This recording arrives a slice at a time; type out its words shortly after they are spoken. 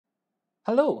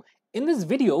Hello, in this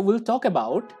video we'll talk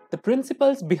about the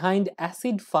principles behind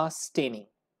acid-fast staining.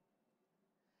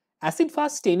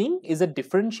 Acid-fast staining is a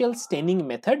differential staining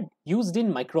method used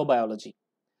in microbiology.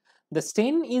 The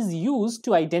stain is used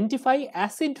to identify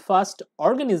acid-fast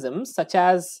organisms such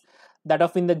as that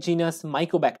of in the genus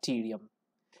Mycobacterium.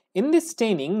 In this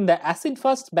staining, the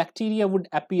acid-fast bacteria would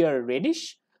appear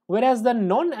reddish, whereas the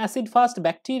non-acid-fast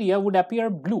bacteria would appear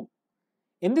blue.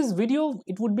 In this video,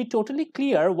 it would be totally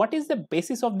clear what is the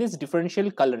basis of this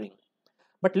differential coloring.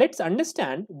 But let's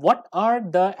understand what are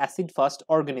the acid-fast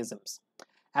organisms.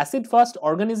 Acid-fast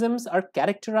organisms are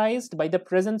characterized by the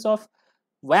presence of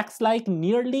wax-like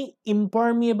nearly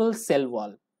impermeable cell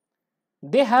wall.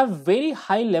 They have very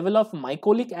high level of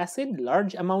mycolic acid,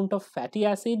 large amount of fatty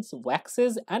acids,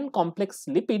 waxes and complex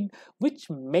lipid which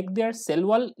make their cell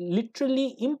wall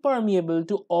literally impermeable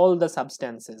to all the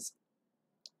substances.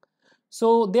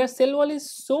 So their cell wall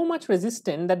is so much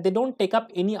resistant that they don't take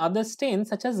up any other stain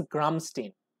such as gram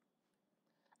stain.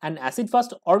 And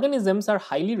acid-fast organisms are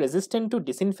highly resistant to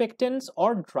disinfectants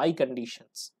or dry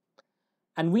conditions.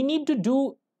 And we need to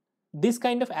do this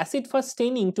kind of acid-fast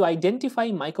staining to identify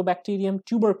Mycobacterium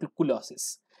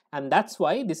tuberculosis. And that's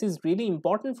why this is really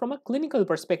important from a clinical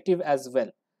perspective as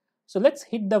well. So let's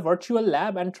hit the virtual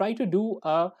lab and try to do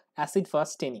a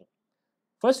acid-fast staining.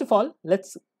 First of all,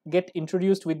 let's get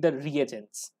introduced with the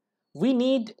reagents. We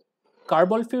need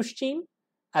carbol-fuchsin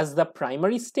as the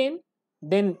primary stain,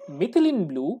 then methylene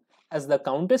blue as the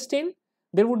counter stain.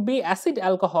 There would be acid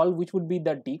alcohol, which would be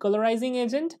the decolorizing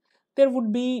agent. There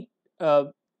would be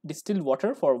distilled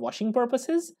water for washing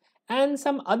purposes, and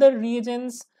some other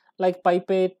reagents like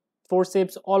pipette,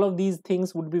 forceps. All of these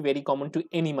things would be very common to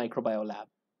any microbiome lab.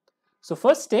 So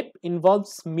first step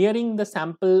involves smearing the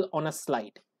sample on a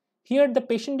slide. Here the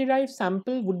patient-derived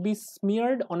sample would be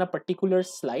smeared on a particular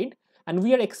slide, and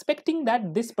we are expecting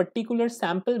that this particular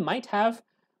sample might have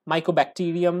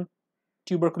Mycobacterium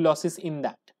tuberculosis in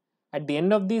that. At the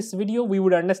end of this video, we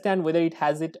would understand whether it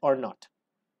has it or not.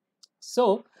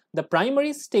 So the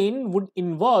primary stain would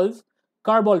involve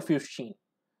carbol-fuchsin.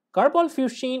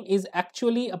 Carbol-fuchsin is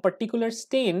actually a particular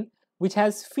stain which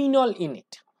has phenol in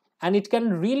it, and it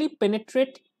can really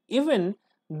penetrate even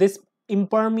this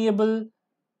impermeable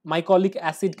mycolic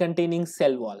acid containing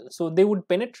cell wall. So they would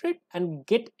penetrate and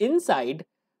get inside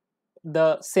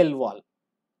the cell wall.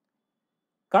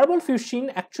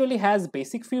 Carbol-fuchsin actually has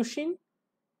basic fuchsin,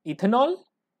 ethanol,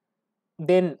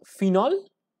 then phenol,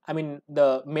 I mean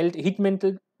the heat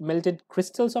melted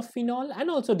crystals of phenol, and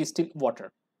also distilled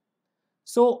water.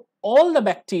 So all the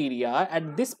bacteria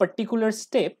at this particular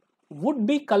step would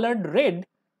be colored red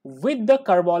with the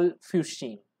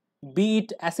carbol-fuchsin, be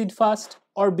it acid fast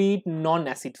or be it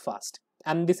non-acid fast,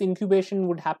 and this incubation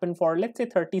would happen for, let's say,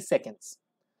 30 seconds.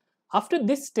 After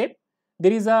this step,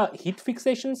 there is a heat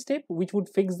fixation step which would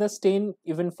fix the stain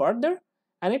even further,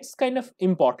 and it's kind of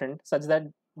important such that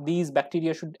these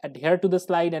bacteria should adhere to the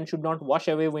slide and should not wash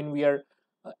away when we are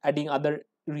adding other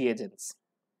reagents.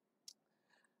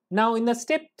 Now in the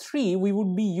step 3, we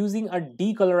would be using a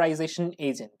decolorization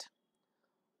agent.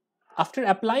 After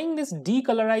applying this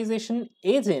decolorization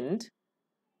agent,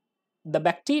 the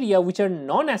bacteria which are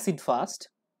non-acid fast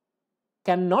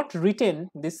cannot retain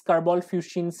this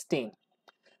carbol-fuchsin stain.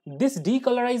 This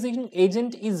decolorizing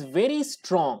agent is very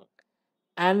strong,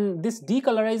 and this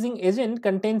decolorizing agent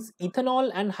contains ethanol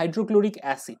and hydrochloric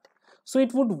acid. So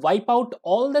it would wipe out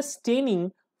all the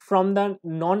staining from the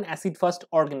non-acid fast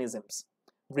organisms.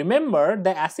 Remember,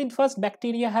 the acid fast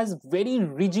bacteria has very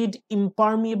rigid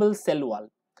impermeable cell wall.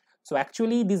 So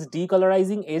actually this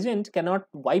decolorizing agent cannot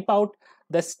wipe out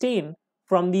the stain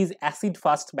from these acid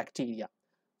fast bacteria.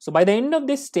 So by the end of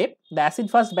this step, the acid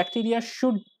fast bacteria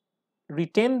should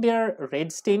retain their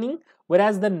red staining,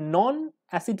 whereas the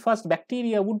non-acid fast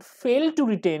bacteria would fail to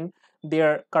retain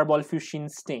their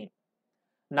carbol-fuchsin stain.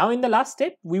 Now in the last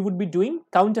step, we would be doing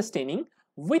counter staining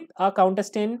with a counter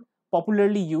stain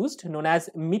popularly used known as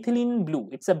methylene blue.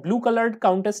 It's a blue colored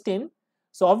counter stain.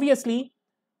 So obviously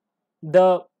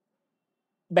the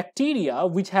bacteria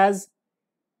which has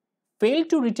failed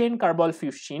to retain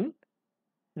carbol-fuchsin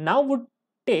now would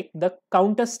take the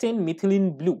counter stain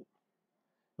methylene blue.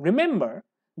 Remember,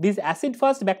 this acid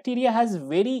fast bacteria has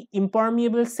very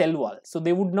impermeable cell wall, so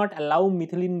they would not allow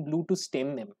methylene blue to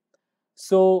stain them.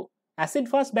 So acid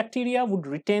fast bacteria would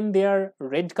retain their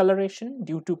red coloration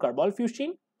due to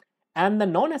carbol-fuchsin, and the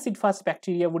non-acid fast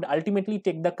bacteria would ultimately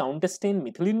take the counter stain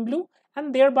methylene blue,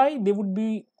 and thereby they would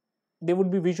be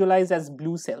visualized as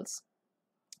blue cells.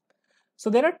 So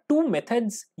there are two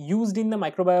methods used in the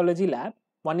microbiology lab.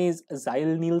 One is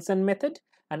Zeil-Nielsen method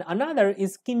and another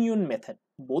is Kinyoun method.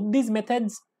 Both these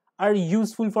methods are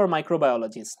useful for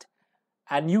microbiologists.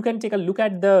 And you can take a look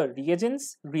at the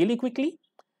reagents really quickly,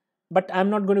 but I'm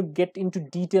not going to get into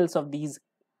details of these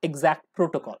exact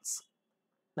protocols.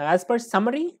 Now, as per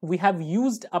summary, we have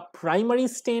used a primary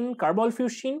stain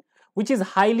carbolufusin, which is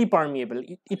highly permeable.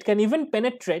 It can even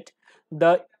penetrate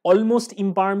the almost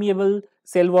impermeable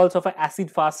cell walls of an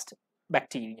acid-fast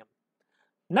bacterium.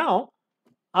 Now,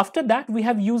 after that, we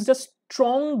have used a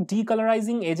strong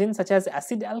decolorizing agent such as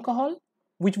acid alcohol,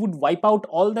 which would wipe out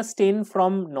all the stain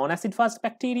from non-acid fast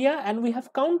bacteria, and we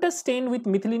have counter stain with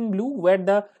methylene blue, where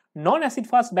the non-acid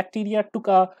fast bacteria took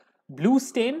a blue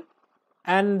stain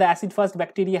and the acid fast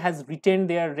bacteria has retained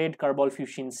their red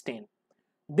carbolufusin stain.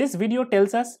 This video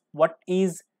tells us what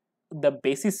is the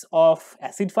basis of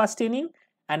acid fast staining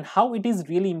and how it is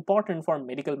really important for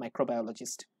medical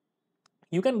microbiologists.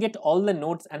 You can get all the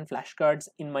notes and flashcards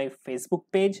in my Facebook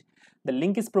page. The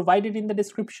link is provided in the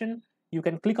description. You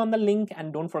can click on the link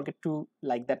and don't forget to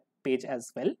like that page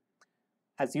as well.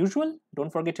 As usual,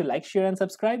 don't forget to like, share and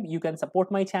subscribe. You can support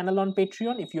my channel on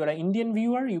Patreon. If you're an Indian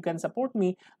viewer, you can support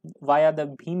me via the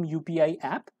Bhim UPI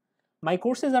app. My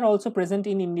courses are also present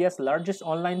in India's largest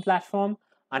online platform,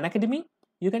 Unacademy.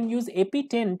 You can use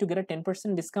AP10 to get a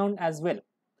 10% discount as well.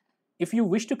 If you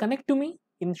wish to connect to me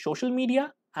in social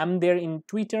media, I'm there in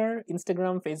Twitter,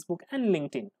 Instagram, Facebook, and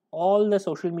LinkedIn. All the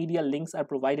social media links are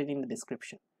provided in the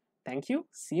description. Thank you.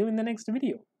 See you in the next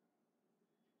video.